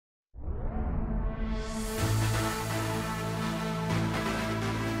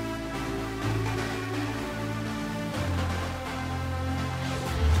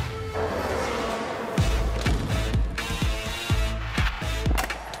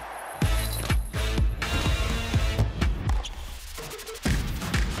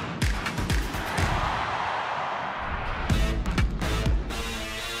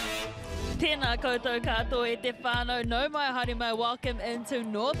koutou katoa e te whānau. No mai haere mai, welcome into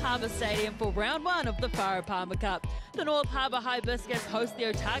North Harbour Stadium for round one of the Farah Palmer Cup. The North Harbour Hibiscus host the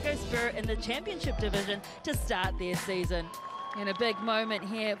Otago Spirit in the Championship Division to start their season. And a big moment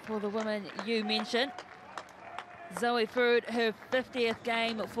here for the women you mentioned. Zoe Frood, her 50th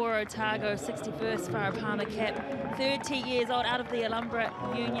game for Otago, 61st Farah Palmer cap, 30 years old, out of the Alhambra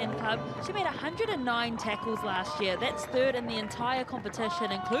Union Club. She made 109 tackles last year. That's third in the entire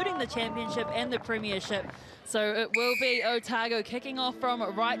competition, including the championship and the premiership. So it will be Otago kicking off from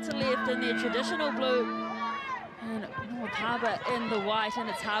right to left in their traditional blue. And North Harbour in the white, and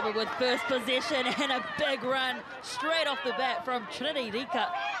it's Harbour with first possession and a big run straight off the bat from Trinity Rika.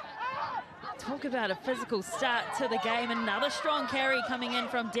 Talk about a physical start to the game. Another strong carry coming in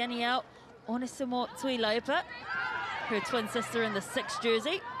from Danielle Onesimo Tuilaupa, her twin sister in the 6th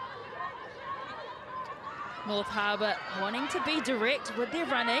jersey. North Harbour wanting to be direct with their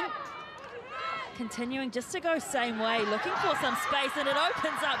running. Continuing just to go same way, looking for some space, and it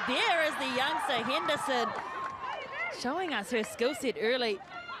opens up. There is the youngster Henderson, showing us her skill set early.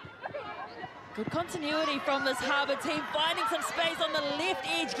 Good continuity from this Harbour team, finding some space on the left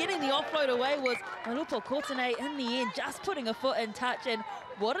edge. Getting the offload away was Malupo Kortene in the end, just putting a foot in touch. And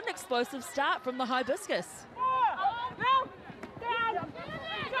what an explosive start from the Hibiscus.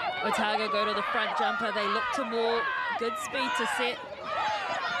 Otago go to the front jumper. They look to more good speed to set.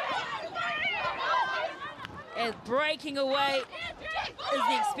 And breaking away is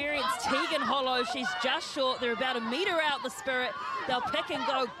the experienced Tegan Hollow. She's just short. They're about a metre out, the Spirit. They'll pick and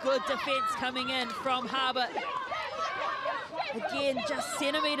go. Good defence coming in from Harbour. Again, just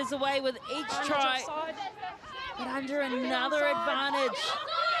centimetres away with each try. But under another advantage.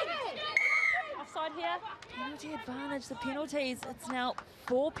 Offside here. Penalty advantage, the penalties. It's now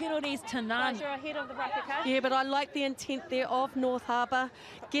 4 penalties to none. You're ahead of the ruck, okay? Yeah, but I like the intent there of North Harbour.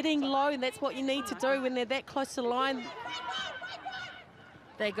 Getting low, and that's what you need to do when they're that close to the line.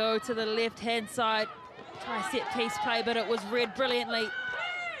 They go to the left-hand side. Try set piece play, but it was read brilliantly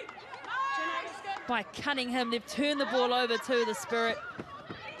by Cunningham. They've turned the ball over to the Spirit.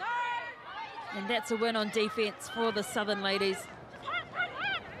 And that's a win on defence for the Southern ladies.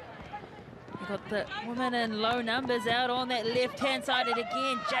 You've got the women in low numbers out on that left-hand side. And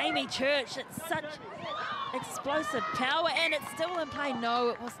again, Jamie Church, it's such explosive power, and it's still in play. No,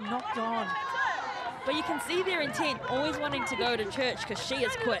 it was knocked on. But you can see their intent, always wanting to go to Church because she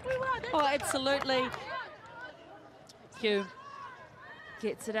is quick. Oh, absolutely. Hugh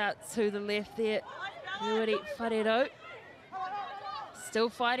gets it out to the left there. Yuri Wharero still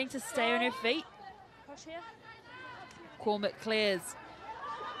fighting to stay on her feet. Cormac clears.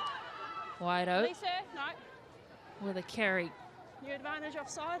 Wide out with a carry. Your advantage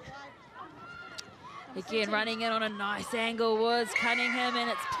offside. Again, running in on a nice angle was Cunningham, and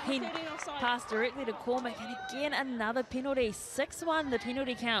it's been passed directly to Cormac. And again, another penalty. 6-1 the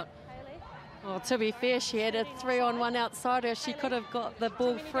penalty count. Well, to be fair, she had a 3-on-1 outside her. She could have got the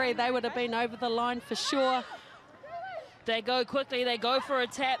ball free. They would have been over the line for sure. They go quickly, they go for a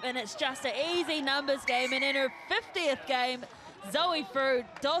tap, and it's just an easy numbers game. And in her 50th game, Zoe Frood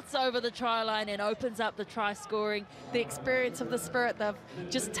dots over the try line and opens up the try scoring. The experience of the Spirit, they've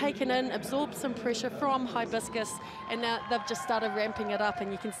just taken in, absorbed some pressure from Hibiscus, and now they've just started ramping it up,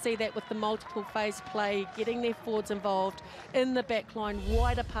 and you can see that with the multiple phase play, getting their forwards involved in the back line,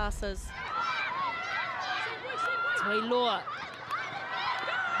 wider passes. Tuilaupa.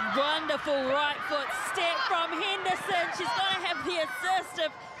 Wonderful right foot step from Henderson. She's going to have the assist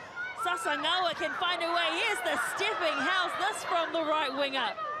if Sasangawa can find her way. Here's the stepping house. This from the right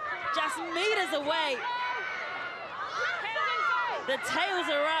winger. Just metres away. The tails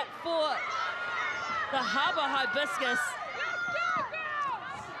are up for the Harbour Hibiscus.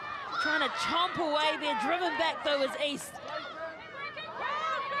 Trying to chomp away there. Driven back though is East.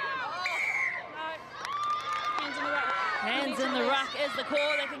 Hands in the ruck is the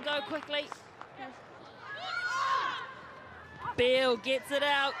call. They can go quickly. Beale gets it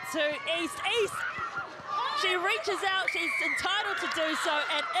out to East. East! She reaches out. She's entitled to do so,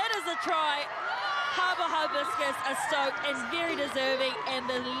 and it is a try. Harbour Hibiscus are stoked and very deserving, and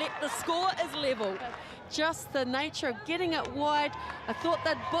the score is level. Just the nature of getting it wide. I thought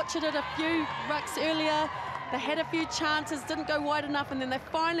they'd butchered it a few rucks earlier. They had a few chances, didn't go wide enough, and then they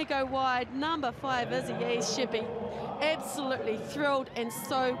finally go wide. Number 5, Izzy Yees Shippy. Absolutely thrilled, and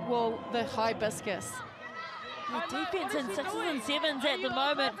so will the Hibiscus. Defense in 6s and 7s at the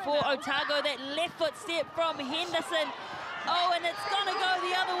moment for Otago. That left foot step from Henderson. Oh, and it's going to go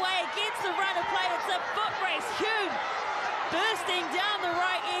the other way against the run of play. It's a foot race. Hume bursting down the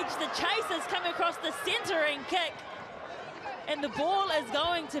right edge. The chasers come across the centering kick. and the ball is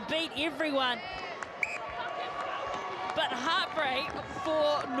going to beat everyone. But heartbreak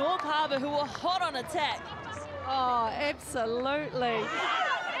for North Harbour, who were hot on attack. Oh, absolutely.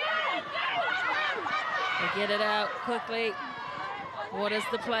 They get it out quickly. What is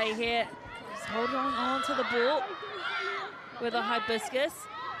the play here? Just holding on to the ball with a Hibiscus.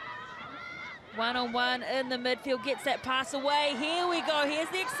 One-on-one in the midfield, gets that pass away. Here we go, here's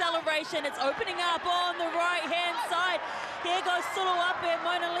the acceleration. It's opening up on the right-hand side. Here goes Suluape.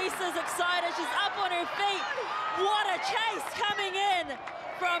 Mona Lisa's excited, she's up on her feet. What a chase coming in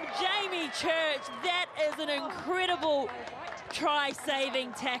from Jamie Church. That is an incredible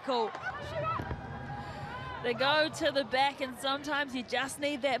try-saving tackle. They go to the back, and sometimes you just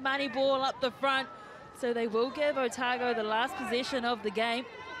need that money ball up the front. So they will give Otago the last possession of the game.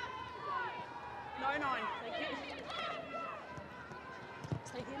 No, nine.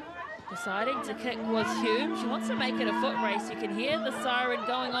 Thank you. Deciding to kick was Hume. She wants to make it a foot race. You can hear the siren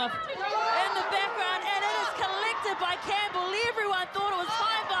going off in the background, and it is collected by Campbell. Everyone thought it was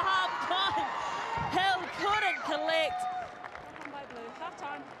time for half-time. Hill couldn't collect. Come by Blue. Half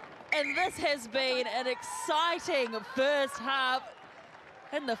time. And this has been an exciting first half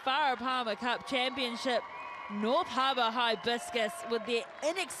in the Farah Palmer Cup Championship. North Harbour Hibiscus, with their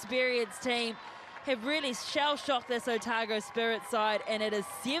inexperienced team, have really shell-shocked this Otago Spirit side, and it is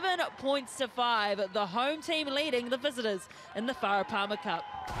 7 points to 5. The home team leading the visitors in the Farah Palmer Cup.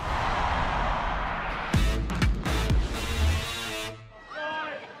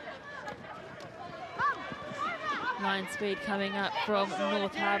 Line speed coming up from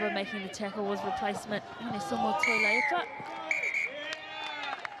North Harbour, making the tackle was replacement. And there's some more Toilepa.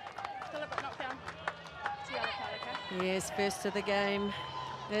 Still a bit knocked down. It's the other card, okay? Yes, first of the game.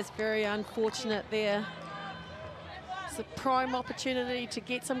 That's very unfortunate there. It's a prime opportunity to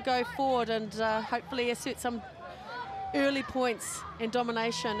get some go forward and hopefully assert some early points and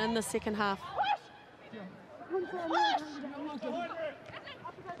domination in the second half.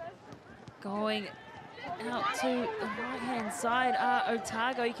 Going out to the right-hand side are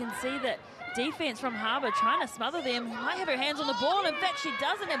Otago. You can see that defense from Harbour trying to smother them. Might have her hands on the ball. In fact, she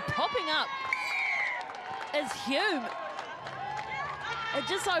doesn't, and popping up is Hume. It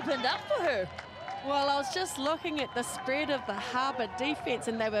just opened up for her. Well, I was just looking at the spread of the Harbour defence,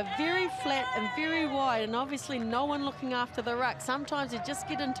 and they were very flat and very wide, and obviously no one looking after the ruck. Sometimes you just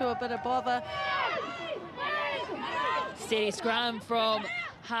get into a bit of bother. Steady scrum from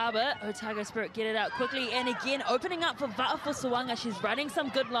Harbour. Otago Spirit get it out quickly, and again opening up for Va'afosawanga. She's running some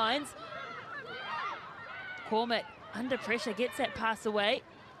good lines. Cormac under pressure gets that pass away,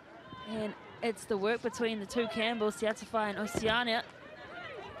 and it's the work between the two Campbells, Siatafai and Oceania.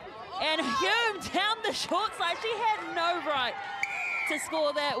 And Hume down the short side. She had no right to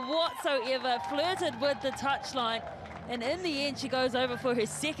score that whatsoever. Flirted with the touchline, and in the end she goes over for her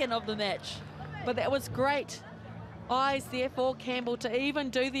second of the match. But that was great eyes there for Campbell to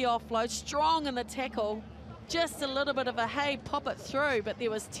even do the offload. Strong in the tackle. Just a little bit of a, hey, pop it through. But there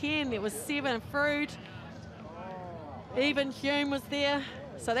was 10, there was 7 Frood. Even Hume was there.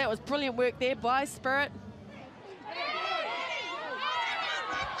 So that was brilliant work there by Spirit.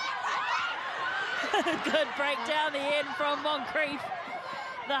 Good break down the end from Moncrief,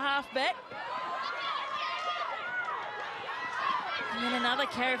 the halfback. And then another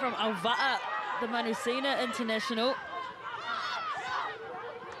carry from Alva'a, the Manusina international.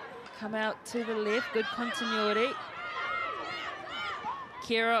 Come out to the left, good continuity.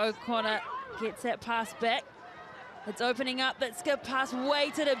 Kira O'Connor gets that pass back. It's opening up, that skip pass,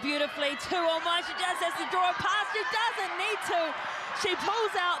 weighted it beautifully. 2 on 1, she just has to draw a pass, she doesn't need to. She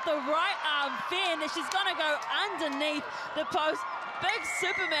pulls out the right arm fin, and she's gonna go underneath the post. Big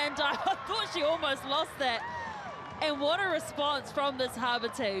Superman dive, I thought she almost lost that. And what a response from this Harbour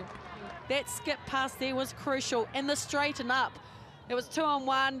team. That skip pass there was crucial, and the straighten up. It was 2 on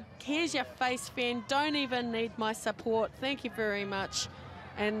 1, here's your face fan, don't even need my support, thank you very much.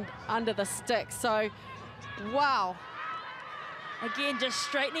 And under the stick, so wow. Again, just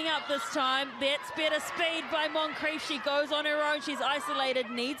straightening up this time. That's better speed by Moncrief. She goes on her own. She's isolated,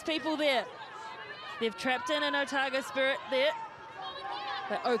 needs people there. They've trapped in an Otago Spirit there.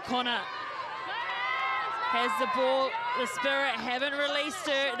 But O'Connor has the ball. The Spirit haven't released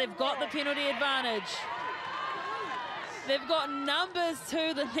her. They've got the penalty advantage. They've got numbers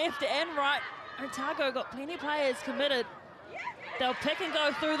to the left and right. Otago got plenty of players committed. They'll pick and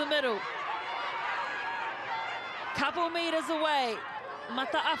go through the middle. Couple meters away,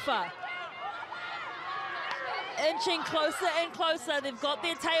 Mata'afa. Inching closer and closer. They've got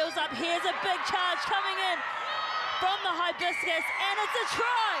their tails up. Here's a big charge coming in from the Hibiscus, and it's a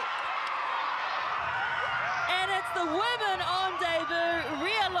try. And it's the women on debut,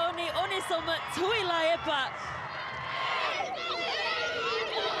 Rialoni Onisoma Tuilaipa.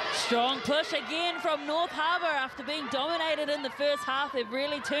 Strong push again from North Harbour after being dominated in the first half. They've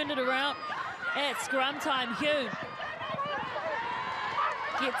really turned it around at scrum time. Hugh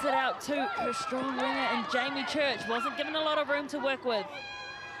gets it out to her strong winger, and Jamie Church wasn't given a lot of room to work with.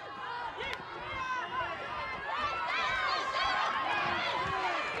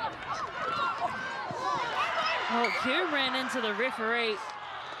 Oh, Hugh ran into the referee.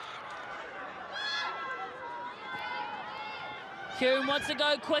 Hugh wants to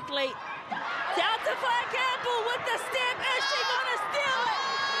go quickly. Down to Farah Campbell with the step. Is she gonna steal it?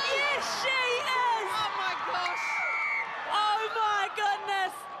 Yes, she is! Oh my gosh! Oh my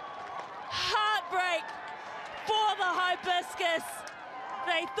goodness! Heartbreak for the Hibiscus.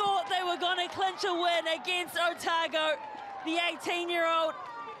 They thought they were gonna clinch a win against Otago. The 18-year-old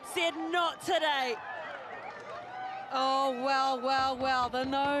said not today. Oh, well, well, well. The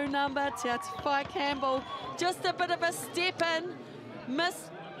no number, Farah Campbell. Just a bit of a step in. Miss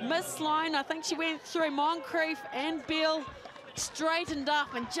line. I think she went through Moncrief and Beale, straightened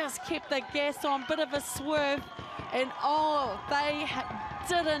up and just kept the gas on. Bit of a swerve. And oh, they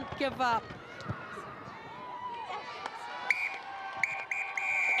didn't give up.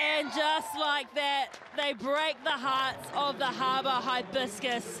 And just like that, they break the hearts of the Harbour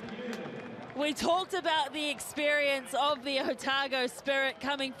Hibiscus. We talked about the experience of the Otago Spirit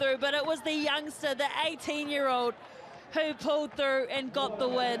coming through, but it was the youngster, the 18-year-old, who pulled through and got the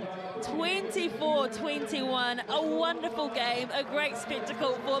win. 24-21, a wonderful game, a great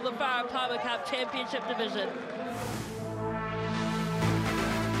spectacle for the Farah Palmer Cup Championship Division.